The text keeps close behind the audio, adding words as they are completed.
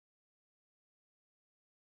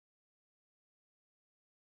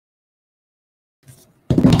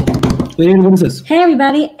Lady, what is this? Hey,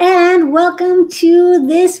 everybody, and welcome to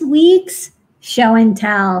this week's Show and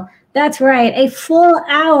Tell. That's right, a full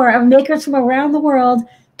hour of makers from around the world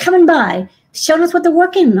coming by, showing us what they're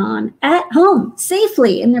working on at home,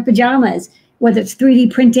 safely in their pajamas, whether it's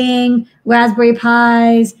 3D printing, Raspberry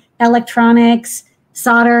Pis, electronics,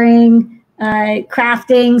 soldering,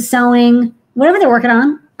 crafting, sewing, whatever they're working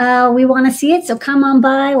on. We want to see it, so come on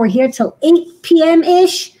by. We're here till 8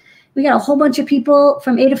 p.m.-ish. We got a whole bunch of people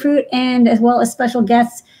from Adafruit and as well as special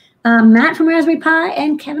guests. Matt from Raspberry Pi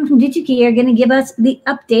and Kevin from DigiKey are going to give us the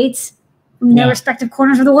updates from their respective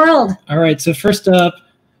corners of the world. All right, so first up,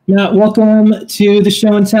 Matt, welcome to the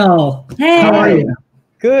Show and Tell. Hey. How are you?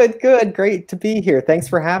 Good. Great to be here. Thanks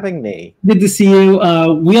for having me. Good to see you.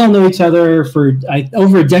 We all know each other for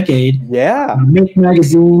over a decade. Yeah. Make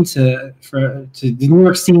Magazine to the New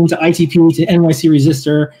York scene to ITP to NYC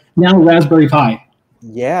Resistor, now Raspberry Pi.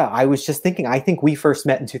 Yeah, I was just thinking, I think we first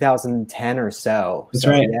met in 2010 or so. That's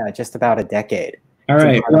right. Yeah, just about a decade. All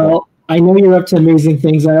right. Well, I know you're up to amazing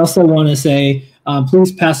things. I also want to say,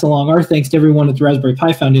 please pass along our thanks to everyone at the Raspberry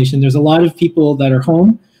Pi Foundation. There's a lot of people that are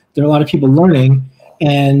home. There are a lot of people learning,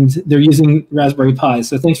 and they're using Raspberry Pi.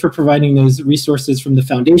 So thanks for providing those resources from the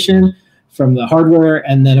foundation, from the hardware,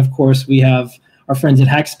 and then, of course, we have our friends at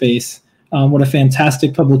Hackspace. What a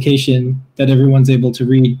fantastic publication that everyone's able to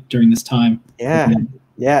read during this time.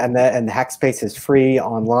 Yeah, and the Hackspace is free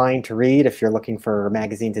online to read if you're looking for a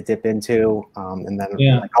magazine to dip into, and then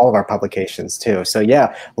like all of our publications too. So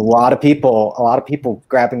yeah, a lot of people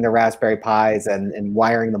grabbing their Raspberry Pis and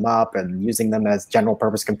wiring them up and using them as general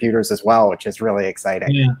purpose computers as well, which is really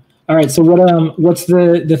exciting. Yeah. All right. So what's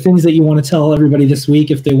the things that you want to tell everybody this week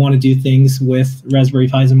if they want to do things with Raspberry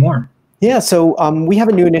Pis and more? Yeah, so we have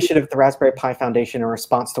a new initiative at the Raspberry Pi Foundation in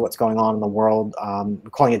response to what's going on in the world.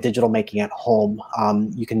 We're calling it Digital Making at Home.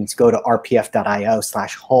 You can go to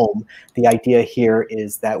rpf.io/home. The idea here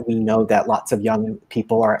is that we know that lots of young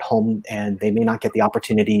people are at home and they may not get the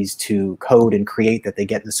opportunities to code and create that they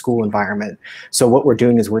get in the school environment. So what we're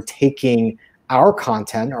doing is we're taking our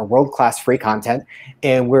content, our world-class free content,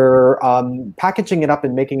 and we're packaging it up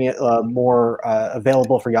and making it more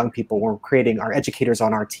available for young people. We're creating, our educators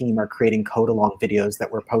on our team are creating code-along videos that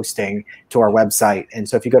we're posting to our website. And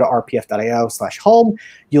so if you go to rpf.io/home,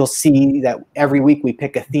 you'll see that every week we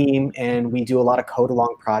pick a theme and we do a lot of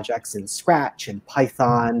code-along projects in Scratch and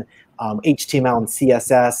Python, HTML and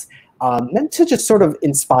CSS, meant to just sort of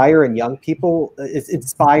inspire and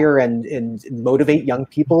motivate young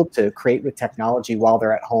people to create with technology while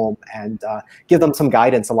they're at home and give them some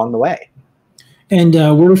guidance along the way. And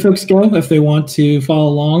where do folks go if they want to follow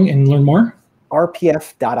along and learn more?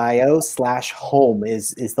 rpf.io/home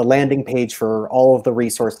is the landing page for all of the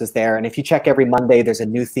resources there. And if you check every Monday, there's a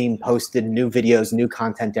new theme posted, new videos, new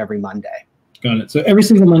content every Monday. Got it. So every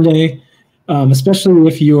single Monday, especially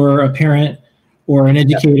if you're a parent or an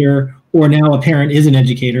educator, or now a parent is an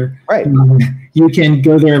educator, right? You can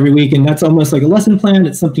go there every week, and that's almost like a lesson plan.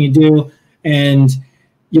 It's something you do, and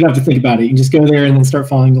you don't have to think about it. You can just go there and then start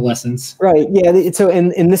following the lessons. Right. Yeah. So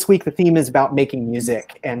in this week, the theme is about making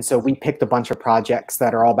music. And so we picked a bunch of projects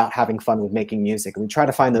that are all about having fun with making music. And we try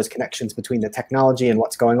to find those connections between the technology and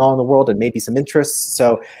what's going on in the world and maybe some interests.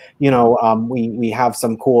 So, we have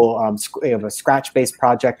some cool, we have a Scratch-based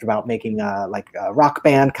project about making like a rock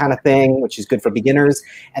band kind of thing, which is good for beginners.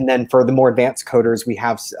 And then for the more advanced coders, we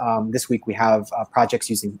have, this week we have projects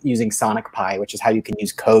using Sonic Pi, which is how you can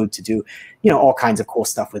use code to do, all kinds of cool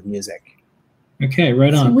stuff with music. Okay,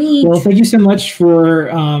 right on. Sweet. Well, thank you so much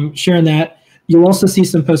for sharing that. You'll also see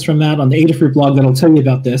some posts from Matt on the Adafruit blog that'll tell you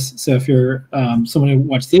about this. So if you're someone who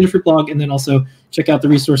watches the Adafruit blog, and then also check out the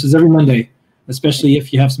resources every Monday, especially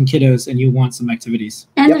if you have some kiddos and you want some activities.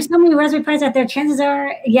 And there's so many Raspberry Pis out there. Chances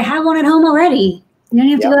are you have one at home already. You don't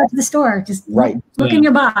have to go out to the store. Just look in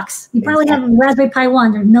your box. You probably have a Raspberry Pi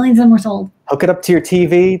 1. There's millions of them were sold. Hook it up to your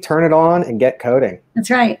TV, turn it on, and get coding. That's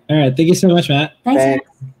right. All right. Thank you so much, Matt. Thanks.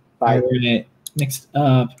 Bye. All right. Next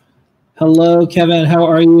up. Hello, Kevin. How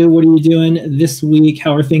are you? What are you doing this week?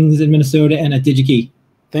 How are things in Minnesota and at DigiKey?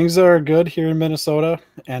 Things are good here in Minnesota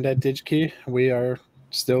and at DigiKey. We are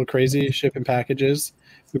still crazy shipping packages.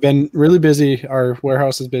 We've been really busy. Our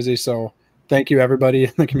warehouse is busy, so thank you everybody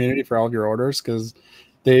in the community for all of your orders, because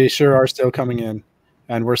they sure are still coming in,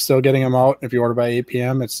 and we're still getting them out. If you order by 8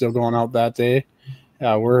 p.m., it's still going out that day.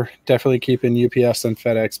 We're definitely keeping UPS and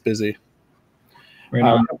FedEx busy. Right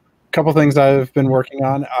on. A couple things I've been working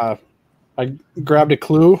on. I grabbed a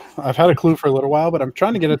Clue. I've had a Clue for a little while, but I'm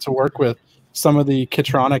trying to get it to work with some of the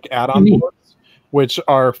Kitronic add-on boards, which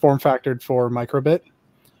are form factored for microbit,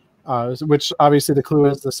 which obviously the Clue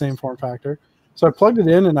is the same form factor. So I plugged it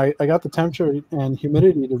in, and I got the temperature and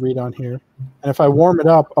humidity to read on here. And if I warm it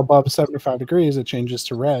up above 75 degrees, it changes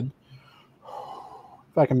to red.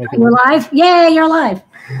 If I can make it. You're alive? Yay, you're alive.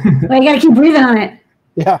 Well, you got to keep breathing on it.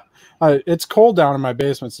 Yeah. It's cold down in my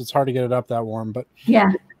basement, so it's hard to get it up that warm. But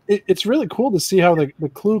yeah, it's really cool to see how the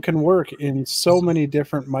Clue can work in so many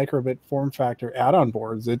different microbit form factor add-on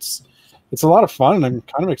boards. It's a lot of fun, and I'm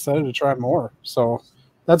kind of excited to try more. So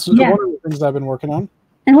that's one of the things I've been working on.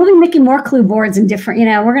 And we'll be making more Clue boards and different,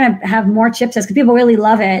 we're going to have more chipsets because people really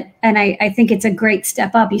love it. And I think it's a great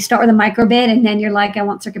step up. You start with a microbit and then you're like, I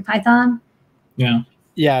want CircuitPython. Yeah.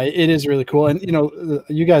 Yeah, it is really cool. And,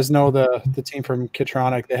 you guys know the team from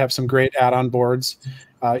Kitronic. They have some great add-on boards.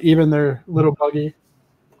 Even their little buggy,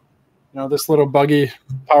 this little buggy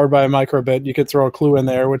powered by a microbit, you could throw a Clue in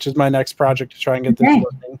there, which is my next project to try and get this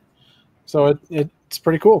working. So it's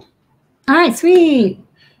pretty cool. All right, sweet.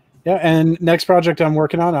 Yeah, and next project I'm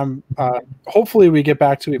working on, hopefully we get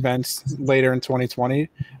back to events later in 2020.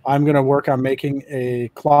 I'm going to work on making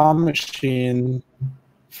a claw machine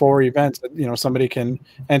for events that, somebody can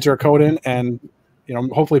enter a code in and,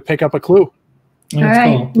 hopefully pick up a Clue. All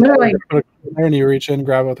right, cool. Literally. And you reach in,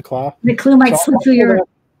 grab out the claw. The Clue might slip through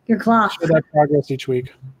your claw. Show that progress each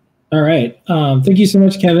week. All right. Thank you so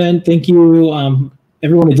much, Kevin. Thank you,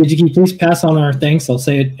 everyone at DigiKey. Please pass on our thanks. I'll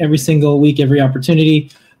say it every single week, every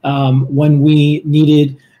opportunity. When we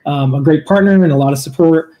needed a great partner and a lot of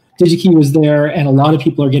support, DigiKey was there, and a lot of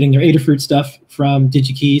people are getting their Adafruit stuff from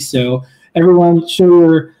DigiKey. So everyone,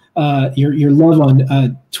 show your love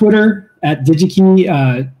on Twitter at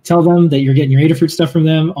DigiKey. Tell them that you're getting your Adafruit stuff from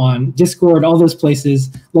them on Discord, all those places.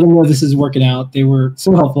 Let them know this is working out. They were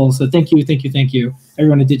so helpful. So thank you,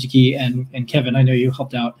 everyone at DigiKey, and Kevin. I know you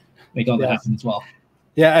helped out make all that happen as well.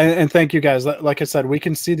 Yeah, and thank you guys. Like I said, we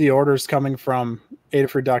can see the orders coming from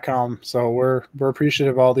Adafruit.com. So we're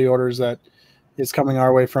appreciative of all the orders that is coming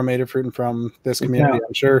our way from Adafruit and from this community. Yeah.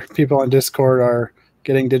 I'm sure people on Discord are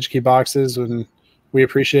getting DigiKey boxes, and we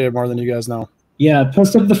appreciate it more than you guys know. Yeah,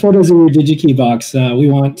 post up the photos of your DigiKey box. We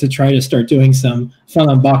want to try to start doing some fun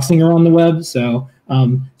unboxing around the web. So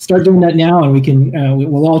start doing that now, and we can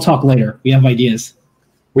we'll all talk later. We have ideas.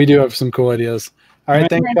 We do have some cool ideas. All right,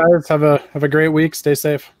 thanks, guys. Have a great week. Stay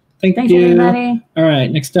safe. Thanks, everybody. All right,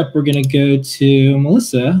 next up, we're going to go to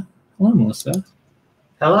Melissa. Hello, Melissa.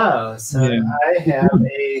 Hello. So I have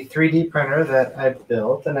a 3D printer that I've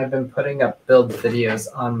built, and I've been putting up build videos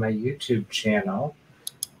on my YouTube channel.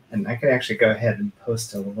 And I can actually go ahead and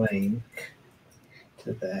post a link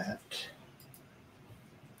to that.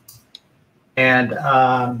 And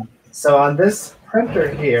so on this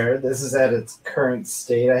printer here, this is at its current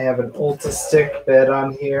state. I have an Ultistick bed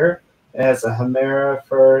on here. It has a Hemera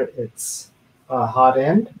for its hot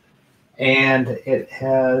end. And it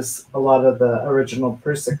has a lot of the original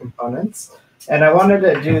Prusa components. And I wanted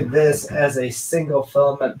to do this as a single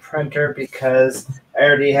filament printer because I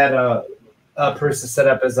already had a Prusa set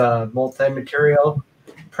up as a multi-material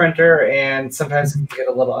printer, and sometimes it can get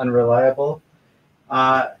a little unreliable.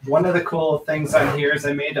 One of the cool things on here is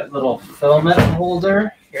I made a little filament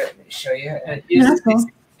holder. Here, let me show you. And it uses these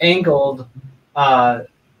angled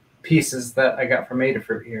pieces that I got from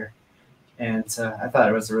Adafruit here. And so I thought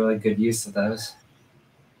it was a really good use of those.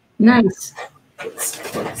 Nice.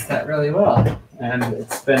 It works that really well. And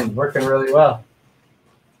it's been working really well.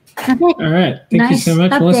 Okay. All right. Thank you so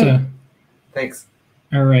much, Melissa. Thanks.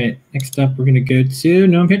 All right. Next up, we're going to go to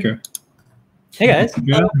Noam Pedro. Hey, guys.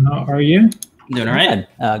 How are you? Doing all right.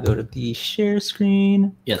 Go to the share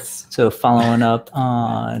screen. Yes. So following up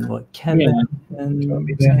on what Kevin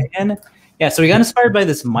was saying. Yeah, so we got inspired by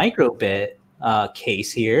this microbit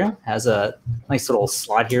case here. Has a nice little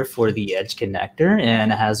slot here for the edge connector,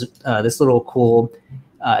 and it has this little cool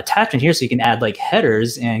attachment here, so you can add like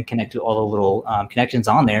headers and connect to all the little connections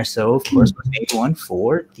on there. So of course, we made one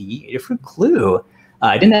for the Adafruit Clue.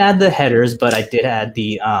 I didn't add the headers, but I did add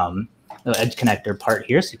the edge connector part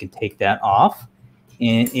here, so you can take that off.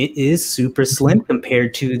 And it is super slim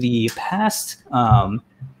compared to the past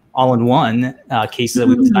all-in-one cases that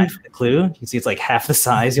we've designed for the Clue. You can see it's like half the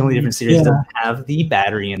size. The only different series doesn't have the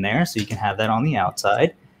battery in there, so you can have that on the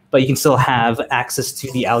outside. But you can still have access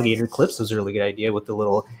to the alligator clips. Those are a really good idea with the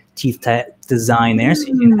little teeth design there, so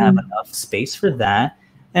you can have enough space for that.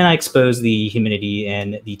 And I expose the humidity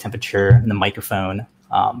and the temperature and the microphone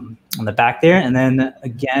on the back there. And then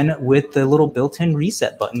again, with the little built-in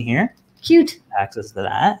reset button here. Cute. Access to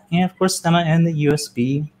that. And of course, stemma and the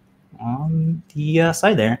USB on the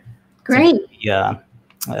side there. Great. So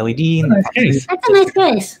the LED. That's a nice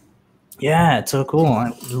case. Yeah, it's so cool.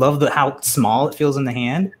 I love how small it feels in the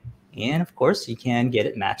hand. And of course, you can get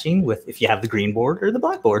it matching with if you have the green board or the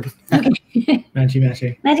black board. Matchy.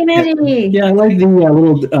 Matchy. Yeah, I like the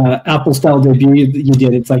little Apple style debut that you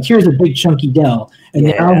did. It's like, here's a big chunky Dell, and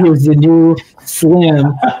now here's the new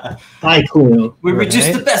slim iClue. We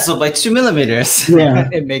reduced the bezel by 2 millimeters. Yeah,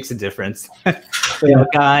 it makes a difference. We have a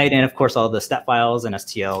guide and of course all the stat files and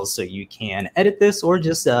STLs, so you can edit this or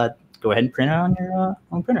just go ahead and print it on your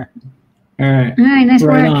own printer. All right, nice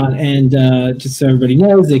right work. on. And just so everybody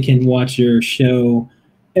knows, they can watch your show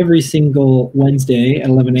every single Wednesday at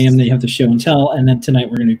 11 a.m. They have the show and tell, and then tonight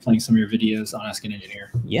we're going to be playing some of your videos on Ask an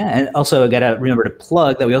Engineer. Yeah, and also I got to remember to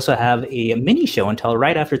plug that we also have a mini show and tell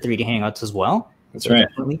right after 3D Hangouts as well. That's so right.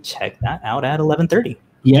 Definitely check that out at 11:30.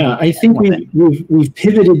 Yeah, I think we've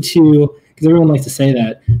pivoted to, because everyone likes to say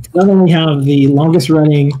that, not only have the longest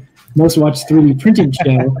running, most watched 3D printing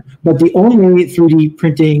show, but the only 3D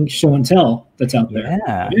printing show and tell that's out there.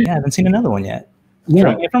 Yeah, I haven't seen another one yet. Yeah.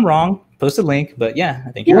 Correct me if I'm wrong. Post a link, but yeah,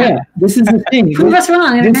 I think you're Yeah, right. this is the thing. Prove us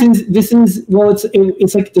wrong. This is well,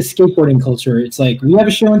 it's like the skateboarding culture. It's like, we have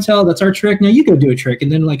a show and tell, that's our trick. Now you go do a trick,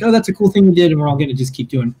 and then like, oh, that's a cool thing you did, and we're all going to just keep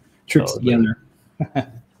doing tricks together. All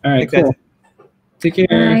right, cool. Take care.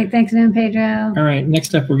 All right, thanks, Dan Pedro. All right,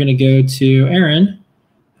 next up we're going to go to Aaron.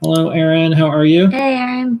 Hello, Aaron. How are you? Hey,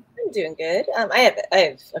 Aaron. I'm doing good. I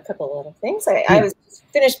have a couple of little things. I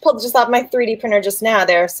was pulled just off my 3D printer just now.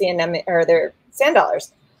 They're CNM or they're sand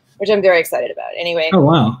dollars, which I'm very excited about. Anyway. Oh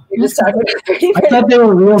wow. We're just talking about 3D I thought they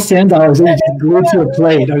were real sand dollars that you just glued to a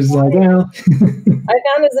plate. I was like, well. I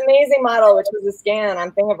found this amazing model, which was a scan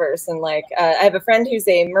on Thingiverse, and like I have a friend who's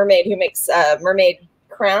a mermaid who makes mermaid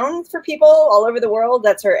crowns for people all over the world.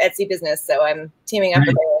 That's her Etsy business. So I'm teaming up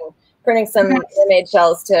with her and printing some mermaid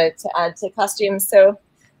shells to add to costumes. So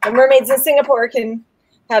the mermaids in Singapore can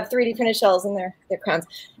have 3D printed shells in their crowns.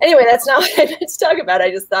 Anyway, that's not what I meant to talk about. I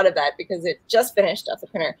just thought of that because it just finished off the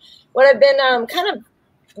printer. What I've been kind of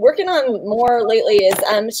working on more lately is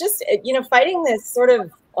it's just, fighting this sort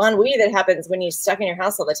of ennui that happens when you're stuck in your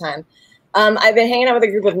house all the time. I've been hanging out with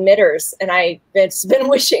a group of knitters, and I've been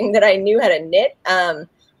wishing that I knew how to knit.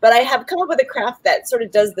 But I have come up with a craft that sort of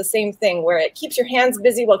does the same thing, where it keeps your hands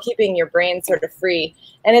busy while keeping your brain sort of free.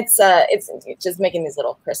 And it's just making these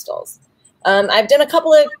little crystals. I've done a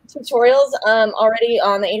couple of tutorials already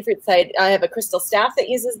on the Adafruit site. I have a crystal staff that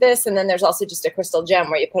uses this, and then there's also just a crystal gem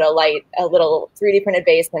where you put a little 3D printed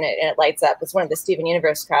base in it, and it lights up. It's one of the Steven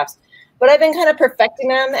Universe crafts. But I've been kind of perfecting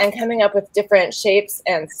them and coming up with different shapes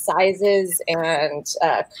and sizes and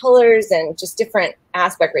colors and just different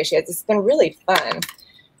aspect ratios. It's been really fun.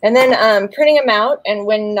 And then printing them out, and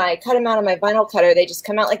when I cut them out on my vinyl cutter, they just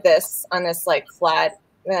come out like this on this like flat,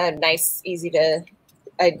 nice, easy to,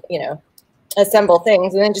 assemble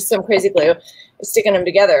things, and then just some crazy glue, sticking them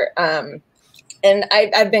together. And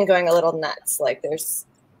I've been going a little nuts. Like there's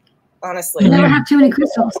honestly. You never have too many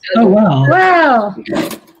crystals. Oh wow! Wow.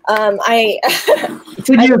 It's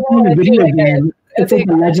like you're playing a video game. It's like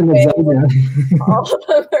the Legend of Zelda. All of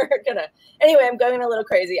them are gonna. Anyway, I'm going a little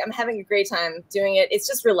crazy. I'm having a great time doing it. It's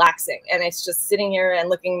just relaxing, and it's just sitting here and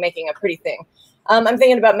making a pretty thing. I'm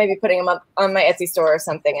thinking about maybe putting them up on my Etsy store or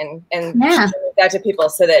something, and showing that to people,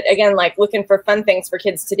 so that again, like looking for fun things for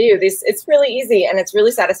kids to do. It's really easy, and it's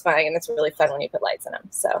really satisfying, and it's really fun when you put lights in them.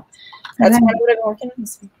 So that's kind of what I've been working on.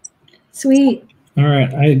 Sweet. All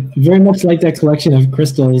right, I very much like that collection of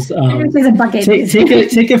crystals. There's a bucket.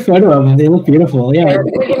 Take a photo of them. They look beautiful. Yeah.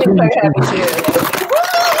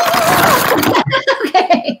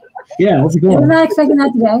 Okay. Yeah, that's cool. I was not expecting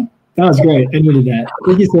that today. That was great. I needed that.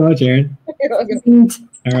 Thank you so much, Aaron. You're welcome.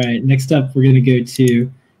 All right, next up, we're going to go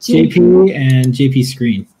to JP and JP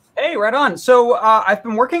Screen. Hey, right on. So I've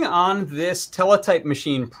been working on this teletype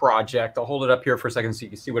machine project. I'll hold it up here for a second so you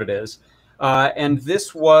can see what it is. And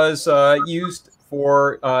this was used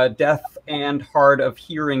for deaf and hard of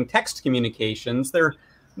hearing text communications. They're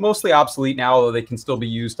mostly obsolete now, although they can still be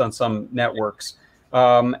used on some networks.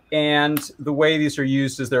 And the way these are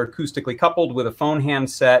used is they're acoustically coupled with a phone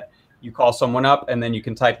handset. You call someone up, and then you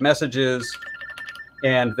can type messages,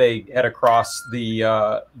 and they head across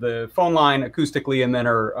the phone line acoustically, and then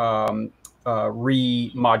are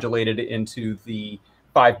re-modulated into the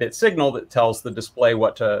 5-bit signal that tells the display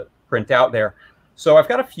what to print out there. So I've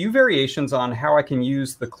got a few variations on how I can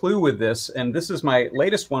use the Clue with this, and this is my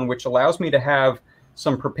latest one, which allows me to have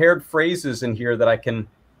some prepared phrases in here that I can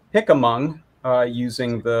pick among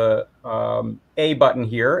using the A button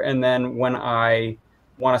here. And then when I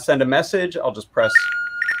want to send a message, I'll just press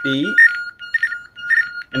B.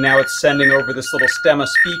 And now it's sending over this little Stemma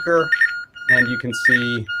speaker, and you can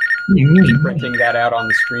see printing that out on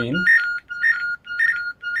the screen.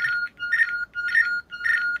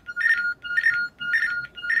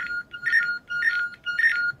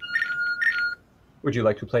 Would you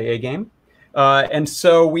like to play a game? And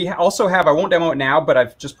so we also have, I won't demo it now, but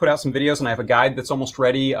I've just put out some videos and I have a guide that's almost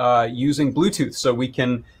ready using Bluetooth. So we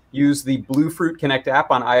can use the Bluefruit Connect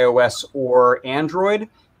app on iOS or Android,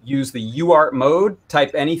 use the UART mode,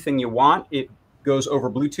 type anything you want. It goes over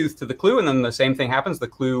Bluetooth to the Clue, and then the same thing happens. The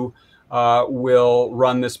Clue will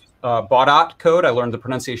run this Baudot code. I learned the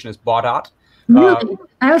pronunciation is Baudot. Really?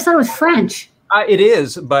 I always thought it was French. It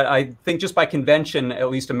is, but I think just by convention, at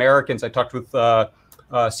least Americans, I talked with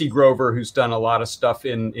C. Grover, who's done a lot of stuff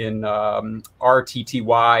in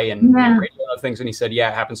RTTY and radio things, and he said, yeah,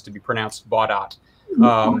 it happens to be pronounced Baudot.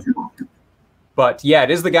 But yeah, it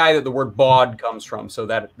is the guy that the word baud comes from. So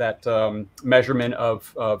that measurement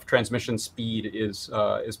of transmission speed is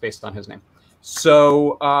based on his name.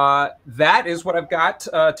 So that is what I've got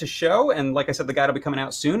to show. And like I said, the guide will be coming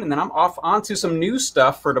out soon. And then I'm off onto some new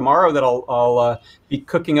stuff for tomorrow that I'll be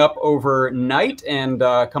cooking up overnight, and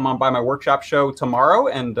come on by my workshop show tomorrow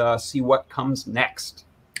and see what comes next.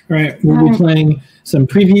 All right, we'll be playing some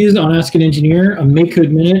previews on Ask an Engineer, a Make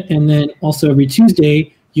Code Minute, and then also every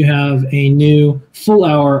Tuesday you have a new full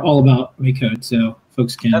hour all about Make Code, so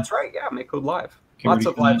folks can. That's right, yeah, Make Code Live. Lots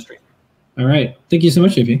of live stream. All right, thank you so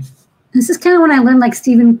much, JP. This is kind of when I learned like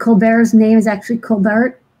Stephen Colbert's name is actually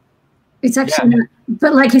Colbert. It's actually not,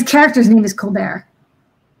 but like his character's name is Colbert.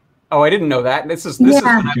 Oh, I didn't know that. This is when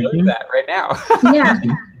I learned that right now. Yeah,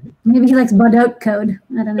 maybe he likes Baudot code.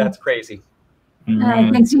 I don't know. That's crazy. All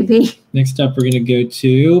right, thanks, JP. Next up, we're going to go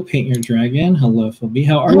to Paint Your Dragon. Hello, Philby.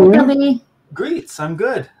 How are you? Philby. Great, I'm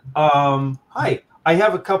good. Hi. I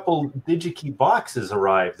have a couple DigiKey boxes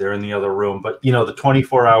arrived. They're in the other room, but you know, the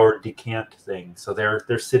 24-hour decant thing. So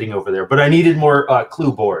they're sitting over there. But I needed more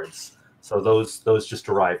Clue boards. So those just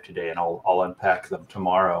arrived today, and I'll unpack them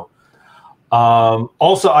tomorrow.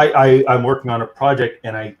 Also, I'm working on a project,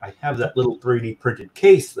 and I have that little 3D printed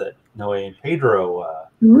case that Noe and Pedro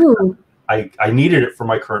I needed it for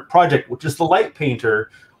my current project, which is the Light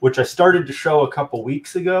Painter, which I started to show a couple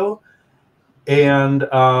weeks ago. And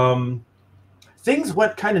things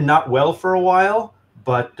went kind of not well for a while,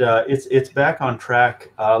 but it's back on track.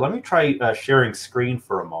 Let me try sharing screen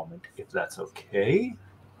for a moment, if that's okay.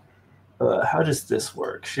 How does this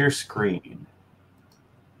work? Share screen.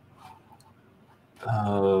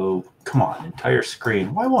 Oh, come on, entire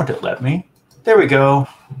screen. Why won't it let me? There we go.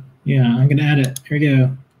 Yeah, I'm going to add it. Here we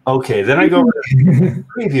go. Okay, then I go to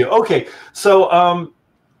preview. Okay, so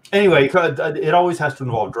anyway, it always has to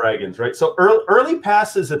involve dragons, right? So early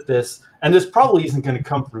passes at this, and this probably isn't going to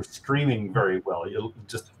come through streaming very well. You'll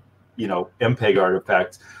just, you know, MPEG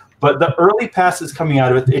artifacts. But the early passes coming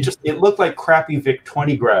out of it, it looked like crappy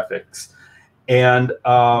VIC-20 graphics. And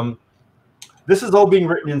this is all being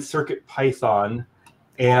written in CircuitPython.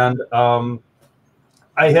 And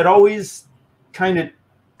I had always kind of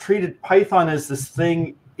treated Python as this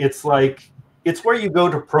thing. It's like, it's where you go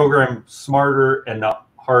to program smarter and not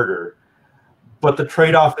harder. But the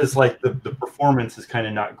trade-off is like the performance is kind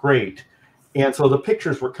of not great. And so the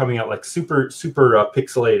pictures were coming out like super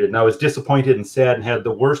pixelated. And I was disappointed and sad and had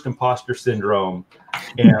the worst imposter syndrome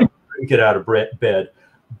and couldn't get out of bed.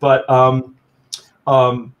 But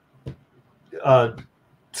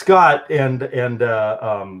Scott and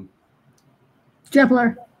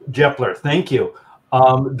Jepler, thank you.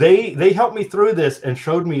 They helped me through this and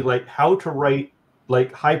showed me like how to write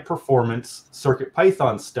like high performance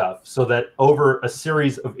CircuitPython stuff, so that over a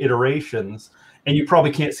series of iterations, and you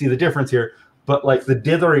probably can't see the difference here, but like the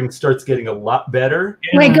dithering starts getting a lot better.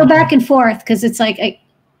 Wait, go back and forth, because it's like, you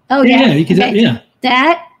can, okay.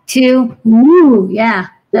 That to woo, that's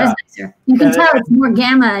nicer. You can tell it's more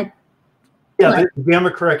gamma. Yeah, the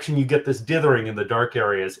gamma correction, you get this dithering in the dark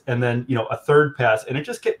areas, and then, you know, a third pass, and it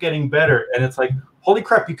just kept getting better. And it's like, holy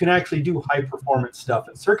crap, you can actually do high performance stuff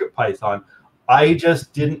in CircuitPython. I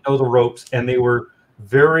just didn't know the ropes, and they were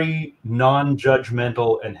very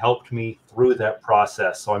non-judgmental and helped me through that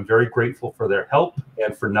process. So I'm very grateful for their help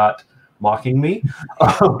and for not mocking me.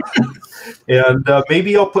 And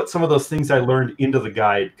maybe I'll put some of those things I learned into the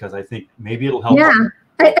guide, because I think maybe it'll help. Yeah,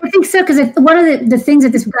 I think so, because one of the things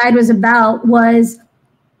that this guide was about was,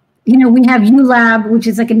 you know, we have ULab, which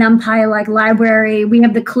is like a NumPy-like library. We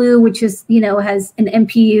have the Clue, which is, you know, has an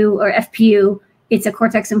MPU or FPU. It's a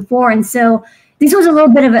Cortex-M4. And so this was a little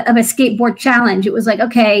bit of a skateboard challenge. It was like,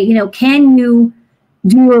 okay, you know, can you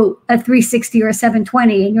do a 360 or a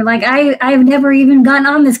 720? And you're like, I've never even gotten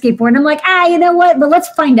on the skateboard. And I'm like, you know what? But let's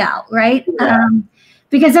find out, right? Yeah.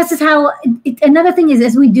 Because that's just how, another thing is,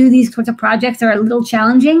 as we do these sorts of projects that are a little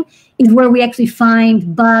challenging, is where we actually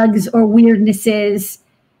find bugs or weirdnesses.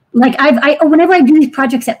 Like whenever I do these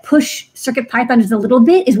projects that push CircuitPython just a little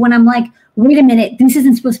bit, is when I'm like, wait a minute, this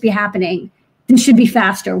isn't supposed to be happening. this should be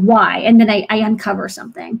faster. Why? And then I uncover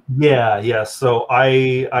something. Yeah. So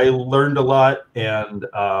I learned a lot, and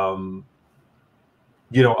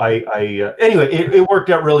anyway, it worked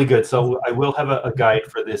out really good. So I will have a guide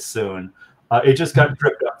for this soon. It just got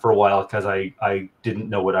tripped up for a while because I didn't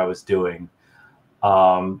know what I was doing.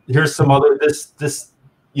 Here's some other this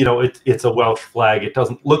it's a Welsh flag. It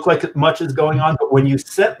doesn't look like much is going on, but when you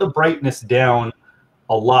set the brightness down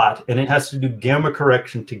a lot, and it has to do gamma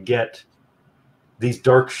correction to get these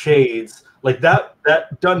dark shades like that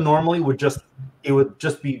done normally would just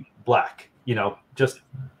be black.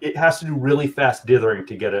 It has to do really fast dithering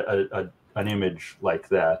to get an image like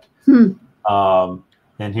that.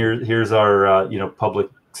 And here's our public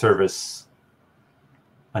service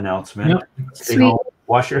announcement. Yep. Stay home,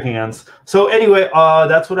 wash your hands. So anyway,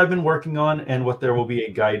 that's what I've been working on, and what there will be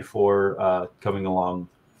a guide for coming along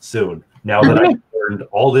soon. Now that I've learned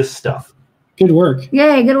all this stuff. Good work.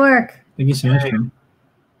 Yay, good work. Thank you so much, man.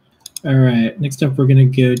 All right, next up we're gonna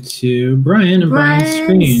go to Brian and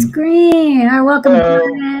Brian's screen. All right, welcome,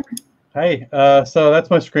 Brian. Hey, so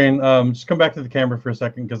that's my screen. Just come back to the camera for a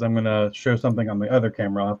second because I'm gonna show something on my other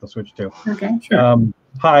camera. I'll have to switch to. Okay. Sure.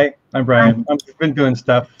 Hi, I'm Brian. I've been doing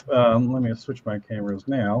stuff. Let me switch my cameras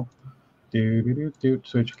now.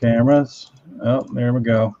 Switch cameras. Oh, there we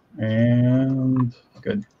go. And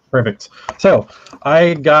good. Perfect. So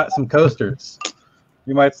I got some coasters.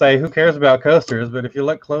 You might say, who cares about coasters? But if you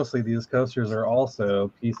look closely, these coasters are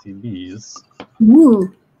also PCBs.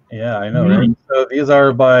 Ooh. Yeah, I know, right? So these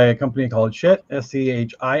are by a company called SCHIT,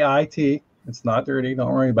 SCHIIT. It's not dirty.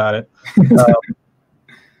 Don't worry about it.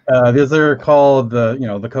 These are called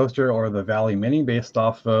the coaster or the Valley Mini, based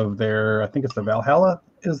off of I think it's the Valhalla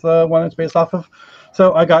is the one it's based off of.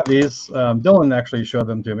 So I got these. Dylan actually showed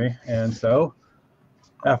them to me. And so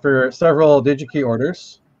after several DigiKey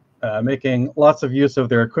orders, making lots of use of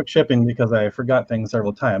their quick shipping because I forgot things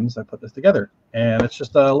several times, I put this together. And it's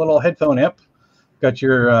just a little headphone amp. Got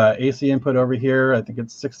your AC input over here. I think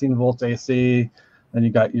it's 16 volts AC. Then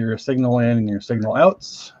you got your signal in and your signal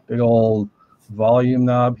outs. Big old volume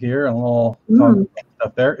knob here and a little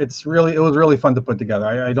stuff there. It was really fun to put together.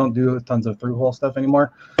 I don't do tons of through-hole stuff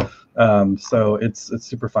anymore, so it's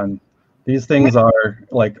super fun. These things are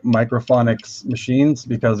like microphonics machines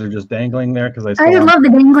because they're just dangling there. Because I love the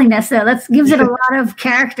dangliness though. That gives it a lot of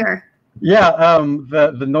character. Yeah,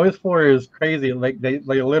 the noise floor is crazy. Like they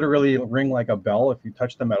literally ring like a bell if you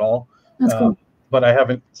touch them at all. That's cool. But I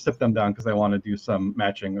haven't sipped them down because I want to do some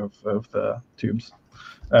matching of the tubes.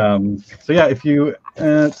 So yeah, if you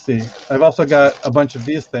let's see, I've also got a bunch of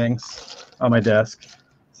these things on my desk.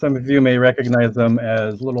 Some of you may recognize them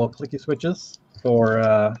as little clicky switches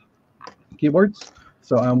for keyboards.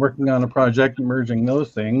 So I'm working on a project merging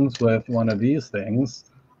those things with one of these things,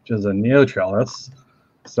 which is a NeoTrellis.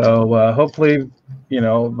 So hopefully,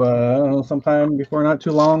 sometime before not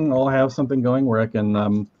too long, I'll have something going where I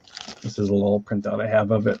can, this is a little printout I have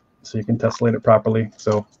of it, so you can tessellate it properly.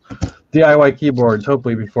 So DIY keyboards,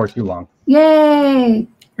 hopefully before too long. Yay!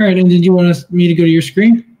 All right, and did you want me to go to your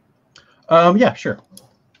screen? Yeah, sure.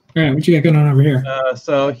 All right, what you got going on over here?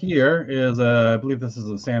 So here is, I believe this is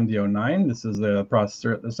a SAMD09. This is the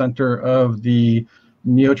processor at the center of the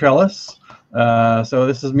NeoTrellis. So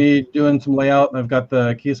this is me doing some layout. I've got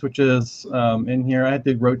the key switches in here. I had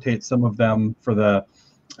to rotate some of them for the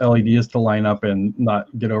LEDs to line up and not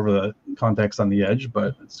get over the contacts on the edge,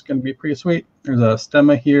 but it's going to be pretty sweet. There's a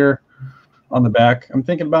stemma here on the back. I'm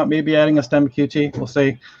thinking about maybe adding a stemma QT. We'll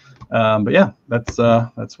see. But yeah, that's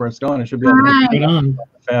where it's going. It should be able to get on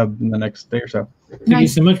fab in the next day or so. Thank you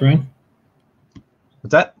so much, Ryan.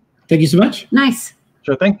 What's that? Thank you so much. Nice.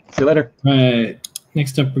 Sure thing. See you later. All right.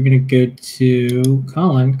 Next up, we're going to go to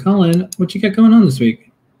Colin. Colin, what you got going on this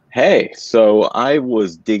week? Hey, so I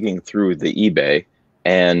was digging through the eBay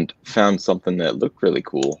and found something that looked really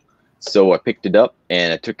cool. So I picked it up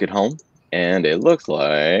and I took it home, and it looks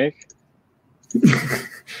like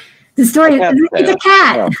the story. It's a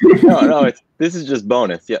cat. No, this is just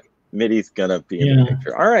bonus. Yep, Mitty's gonna be in the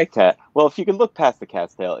picture. All right, cat. Well, if you can look past the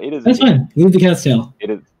cat's tail, it is. That's fine. Leave the cat's tail. It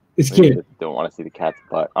is. It's cute. Don't want to see the cat's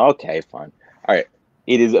butt. Okay, fine. All right.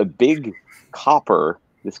 It is a big copper.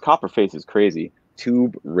 This copper face is crazy.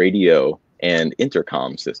 Tube radio and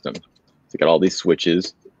intercom system. So you got all these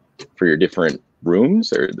switches for your different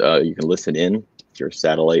rooms, or you can listen in your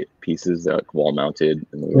satellite pieces that are wall mounted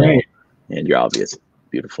in the wall, right, and your obvious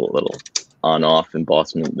beautiful little on-off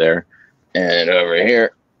embossment there. And over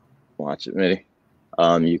here, watch it, Mitty.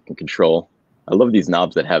 You can control. I love these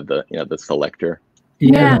knobs that have the the selector.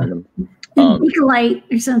 Yeah. Big light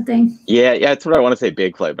or something. Yeah, that's what I want to say,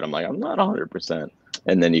 big play, but I'm like, I'm not 100%.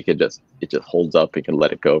 and then it just holds up. You can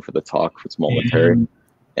let it go for the talk if it's momentary.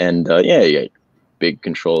 And yeah, big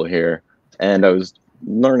control here. And I was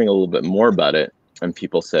learning a little bit more about it, and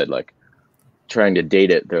people said, like, trying to date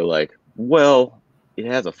it, they're like, well, it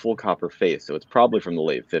has a full copper face, so it's probably from the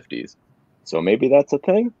late 50s. So maybe that's a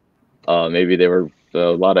thing. Maybe there were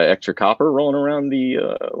a lot of extra copper rolling around the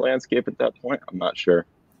landscape at that point. I'm not sure.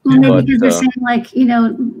 Well, maybe because they're saying, like, you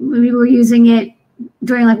know, we were using it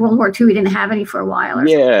during like World War II. We didn't have any for a while. Or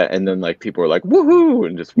yeah, and then like people were like, woohoo,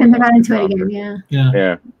 and just then they got into it again.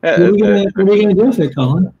 Yeah. What are you gonna do with it,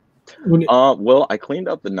 Colin? Well, I cleaned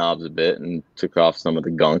up the knobs a bit and took off some of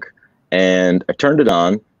the gunk, and I turned it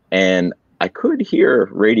on, and I could hear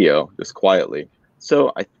radio just quietly.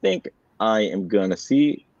 So I think I am gonna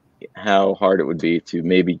see how hard it would be to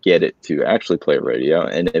maybe get it to actually play radio,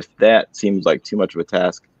 and if that seems like too much of a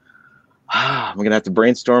task, I'm gonna have to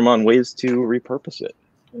brainstorm on ways to repurpose it.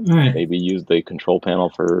 All right. Maybe use the control panel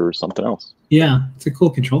for something else. Yeah, it's a cool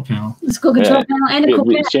control panel. It's a cool control panel and a cool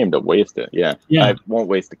cat. It's a shame to waste it. Yeah. I won't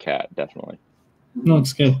waste the cat, definitely. No,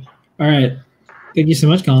 it's good. All right. Thank you so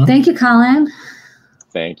much, Colin. Thank you, Colin.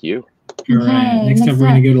 Thank you. All right. Next up, we're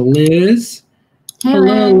gonna go to Liz. Hey,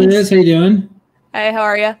 hello, Liz. How you doing? Hey, how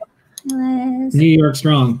are you? Liz. New York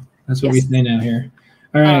strong. That's what we say now here.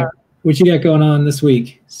 All right. What you got going on this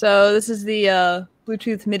week? So this is the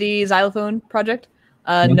Bluetooth MIDI xylophone project.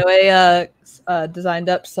 Noé designed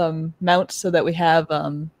up some mounts so that we have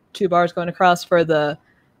 2 bars going across for the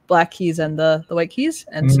black keys and the white keys.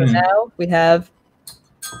 And so now we have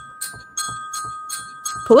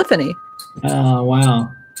polyphony. Oh, wow.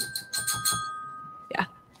 Yeah.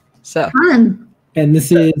 So fun. And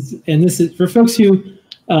this is for folks who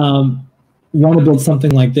want to build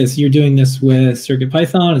something like this. You're doing this with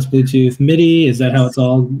CircuitPython. It's Bluetooth MIDI. Is that how it's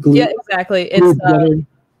all glued? Yeah, exactly. It's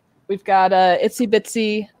we've got a itsy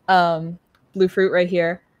bitsy Blue Fruit right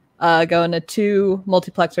here, going to 2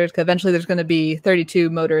 multiplexers, because eventually there's going to be 32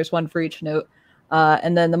 motors, 1 for each note.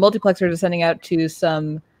 And then the multiplexers are sending out to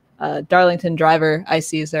some Darlington driver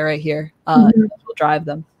ICs. They're right here. We'll drive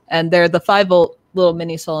them. And they're the 5-volt little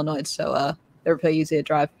mini solenoids, so they're pretty easy to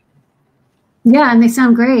drive. Yeah, and they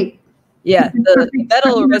sound great. Yeah, the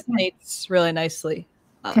metal resonates really nicely.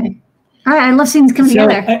 Okay. All right, I love seeing this come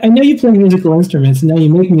together. I know you play musical instruments, and now you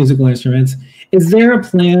make musical instruments. Is there a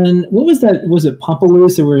plan? What was that? Was it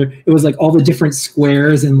Pompaloose, or where it was like all the different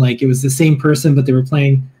squares, and like it was the same person, but they were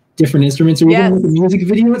playing different instruments? Are you going to make a music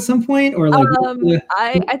video at some point, or like?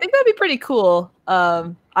 I think that'd be pretty cool.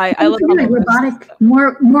 I love like robotic,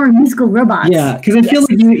 more musical robots. Yeah, because I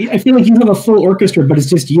feel like you have a full orchestra, but it's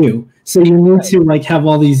just you. So you need to like have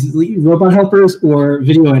all these robot helpers or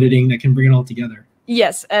video editing that can bring it all together.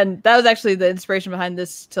 Yes, and that was actually the inspiration behind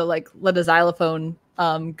this, to like let a xylophone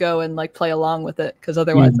go and like play along with it, because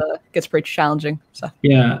otherwise it gets pretty challenging. So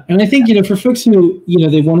yeah, and I think for folks who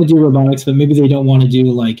they want to do robotics, but maybe they don't want to do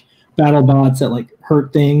like battle bots that like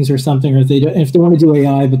hurt things or something, or if they want to do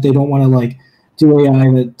AI but they don't want to like do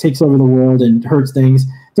AI that takes over the world and hurts things.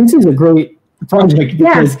 This is a great project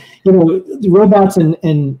because robots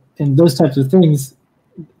and those types of things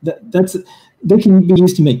they can be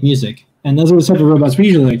used to make music. And those are the type of robots we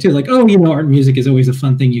usually like too. Like, art and music is always a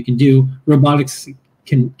fun thing you can do. Robotics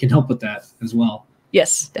can help with that as well.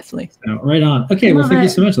 Yes, definitely. So, right on. Okay, well, thank you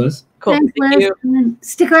so much, Liz. Cool. Thanks, Liz. And then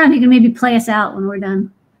stick around. You can maybe play us out when we're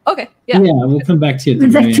done. Okay. Yeah. Yeah, we'll come back to you.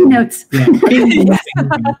 It's like 2 notes. Yeah.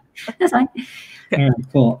 That's fine. All right,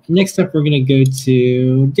 cool. Next up, we're going to go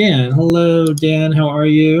to Dan. Hello, Dan. How are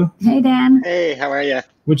you? Hey, Dan. Hey, how are you?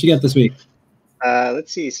 What you got this week?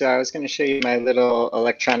 Let's see. So I was going to show you my little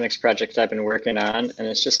electronics project I've been working on, and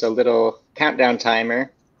it's just a little countdown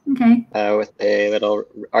timer. Okay. With a little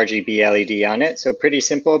RGB LED on it. So pretty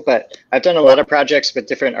simple, but I've done a lot of projects with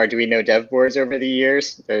different Arduino dev boards over the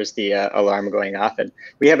years. There's the alarm going off, and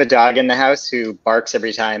we have a dog in the house who barks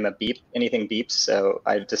every time anything beeps. So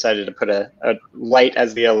I decided to put a light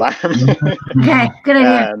as the alarm. Okay, good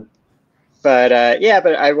idea. But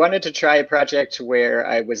I wanted to try a project where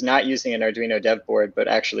I was not using an Arduino dev board, but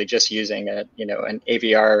actually just using an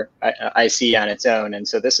AVR IC on its own. And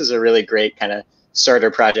so this is a really great kind of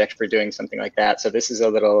starter project for doing something like that. So this is a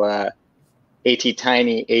little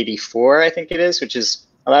ATtiny 84, I think it is, which is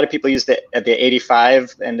a lot of people use the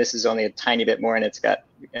 85, and this is only a tiny bit more, and it's got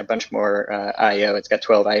a bunch more I/O. It's got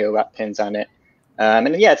 12 I/O pins on it,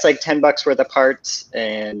 and yeah, it's like $10 worth of parts,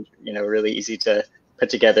 and really easy to put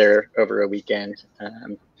together over a weekend.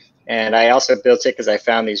 And I also built it because I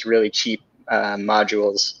found these really cheap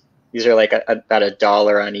modules. These are like about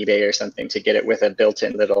 $1 on eBay or something to get it with a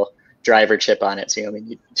built-in little driver chip on it, so you only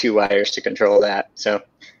need 2 wires to control that. So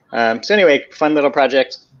anyway, fun little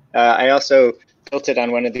project. I also built it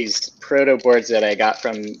on one of these proto boards that I got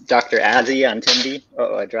from Dr. Azzy on Timby.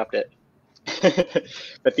 Oh, I dropped it.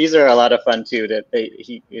 But these are a lot of fun too.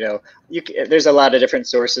 There's a lot of different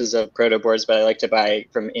sources of proto boards, but I like to buy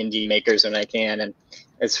from indie makers when I can, and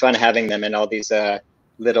it's fun having them in all these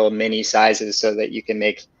little mini sizes so that you can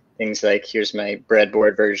make things like, here's my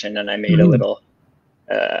breadboard version, and I made a little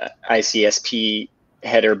ICSP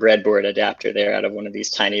header breadboard adapter there out of one of these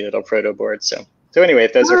tiny little proto boards. So anyway,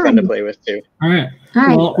 those are fun to play with too. All right.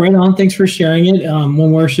 Well, right on. Thanks for sharing it.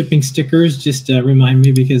 When we're shipping stickers, just remind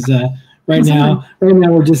me, because right now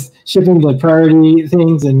we're just shipping the priority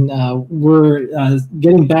things, and we're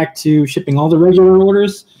getting back to shipping all the regular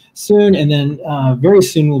orders soon, and then very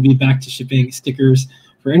soon we'll be back to shipping stickers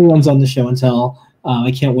for anyone's on the show and tell.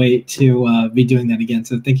 I can't wait to be doing that again.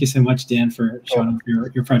 So thank you so much, Dan, for showing up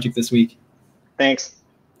your project this week. Thanks.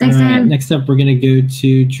 Thanks, all right, Dan. next up, we're going to go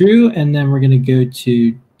to Drew, and then we're going to go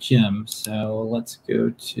to Jim. So let's go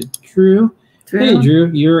to Drew. Hey, Drew,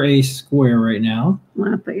 you're a square right now.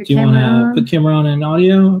 Want to put your Do you want to put camera on and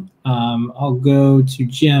audio? I'll go to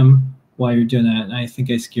Jim while you're doing that, and I think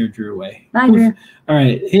I scared Drew away. Bye, Drew. All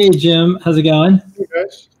right. Hey, Jim. How's it going? Hey,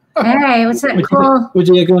 guys. Hey, what's that What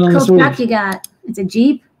you got going on this cool week? truck you got? It's a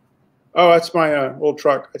Jeep? Oh, that's my old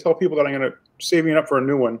truck. I tell people that I'm going to save me up for a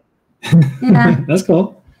new one. Yeah. That's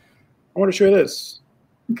cool. I want to show you this.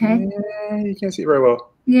 Okay. You can't see it very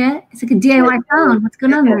well. Yeah, it's like a DIY phone. What's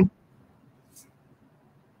going on there?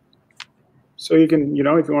 So you can,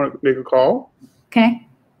 if you want to make a call. Okay.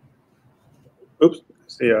 Oops,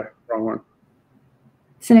 it's the wrong one.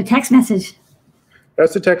 Send a text message.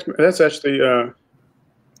 That's the text. That's actually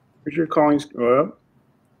here's your calling. Oh,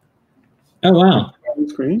 wow. Calling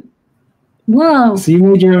screen. Whoa. So you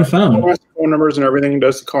made your own phone. It has the phone numbers and everything.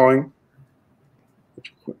 Does the calling.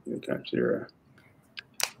 Catch your,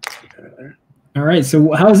 there. All right.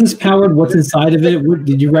 So how is this powered? What's inside of it?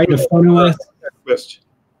 Did you write a phone OS? List.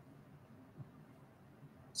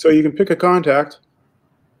 So you can pick a contact,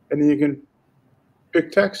 and then you can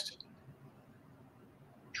pick text.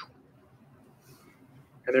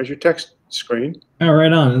 And there's your text screen. Oh,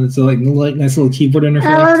 right on. It's like nice little keyboard interface.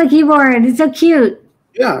 I love the keyboard. It's so cute.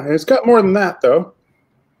 Yeah, and it's got more than that, though.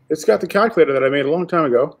 It's got the calculator that I made a long time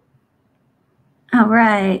ago. All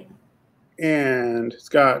right. And it's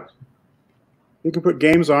got, you can put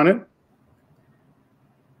games on it.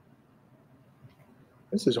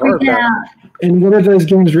 This is hard. Yeah. And what are those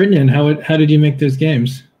games written in? How did you make those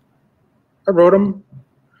games? I wrote them.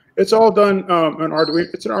 It's all done on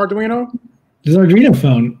Arduino. It's an Arduino. It's an Arduino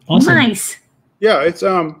phone. Awesome. Nice. Yeah, it's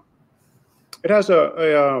it has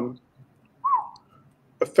a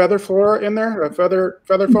feather flora in there, a feather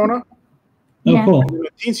fauna. Oh, cool. And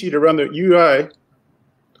a teensy to run the UI.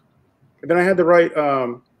 And then I had to write.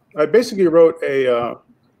 I basically wrote a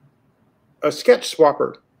sketch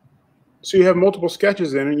swapper. So you have multiple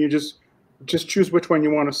sketches in, and you just choose which one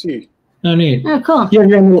you want to see. Oh, neat. Oh, cool. You have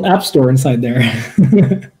your own little app store inside there.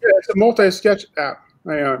 Yeah, it's a multi-sketch app.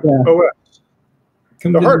 OS.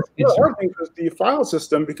 The hard thing is the file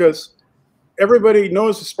system, because everybody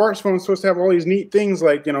knows the smartphone is supposed to have all these neat things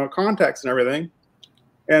like contacts and everything,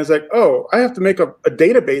 and it's like, oh, I have to make a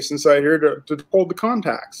database inside here to hold the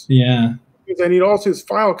contacts. Yeah. Because I need also this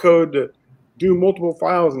file code to do multiple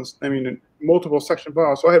files and multiple section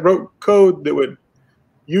files. So I wrote code that would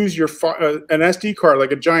use your an SD card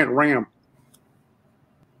like a giant RAM.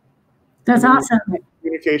 That's awesome.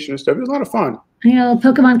 Communication and stuff. It was a lot of fun.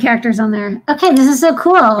 Pokemon characters on there. Okay, this is so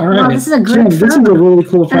cool. All right. Wow, this is a great Jim, this is a really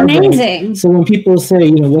cool project. Amazing. So when people say,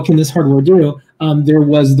 what can this hardware do? There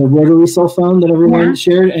was the rotary cell phone that everyone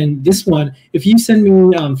shared, and this one, if you send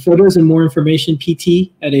me photos and more information,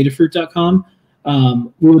 pt@adafruit.com,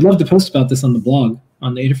 we would love to post about this on the blog,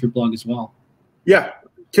 on the Adafruit blog as well. Yeah,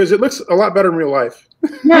 because it looks a lot better in real life.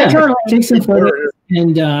 Yeah, totally. Take some photos,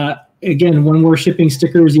 and again, when we're shipping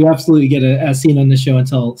stickers, you absolutely get a as seen on the show and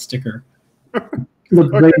tell sticker.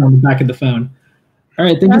 Look great on the back of the phone. All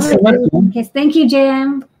right, thank you so much. Okay, thank you,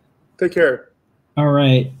 Jim. Take care. All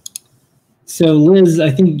right. So Liz,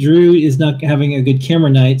 I think Drew is not having a good camera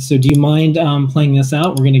night. So do you mind playing this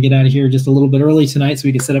out? We're going to get out of here just a little bit early tonight so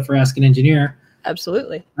we can set up for Ask an Engineer.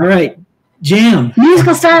 Absolutely. All right. Jam.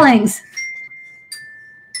 Musical Starlings.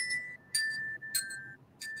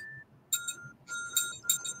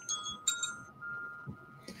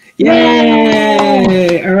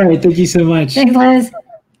 Yay! All right. Thank you so much. Thanks, Liz. Have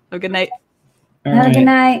a good night. All Have a good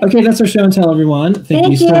night. Okay, that's our show and tell, everyone.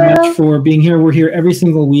 Thank you so you. much for being here. We're here every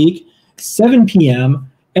single week, 7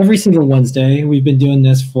 p.m., every single Wednesday. We've been doing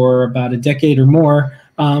this for about a decade or more.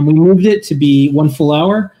 We moved it to be 1 full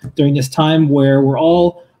hour during this time where we're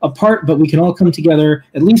all apart, but we can all come together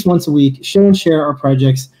at least once a week, show and share our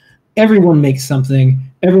projects. Everyone makes something.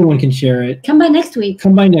 Everyone can share it. Come by next week.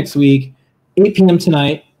 Come by next week, 8 p.m.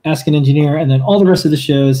 tonight, Ask an Engineer, and then all the rest of the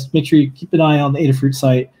shows. Make sure you keep an eye on the Adafruit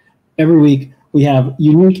site. Every week we have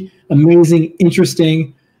unique, amazing,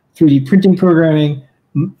 interesting 3D printing programming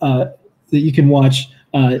that you can watch,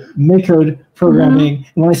 MakeCode programming.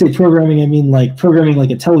 And when I say programming, I mean like programming like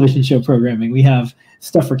a television show programming. We have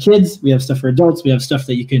stuff for kids. We have stuff for adults. We have stuff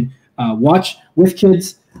that you can watch with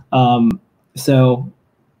kids. So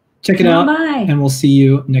check it out, and we'll see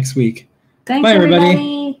you next week. Thanks, Bye, everybody.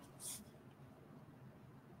 everybody.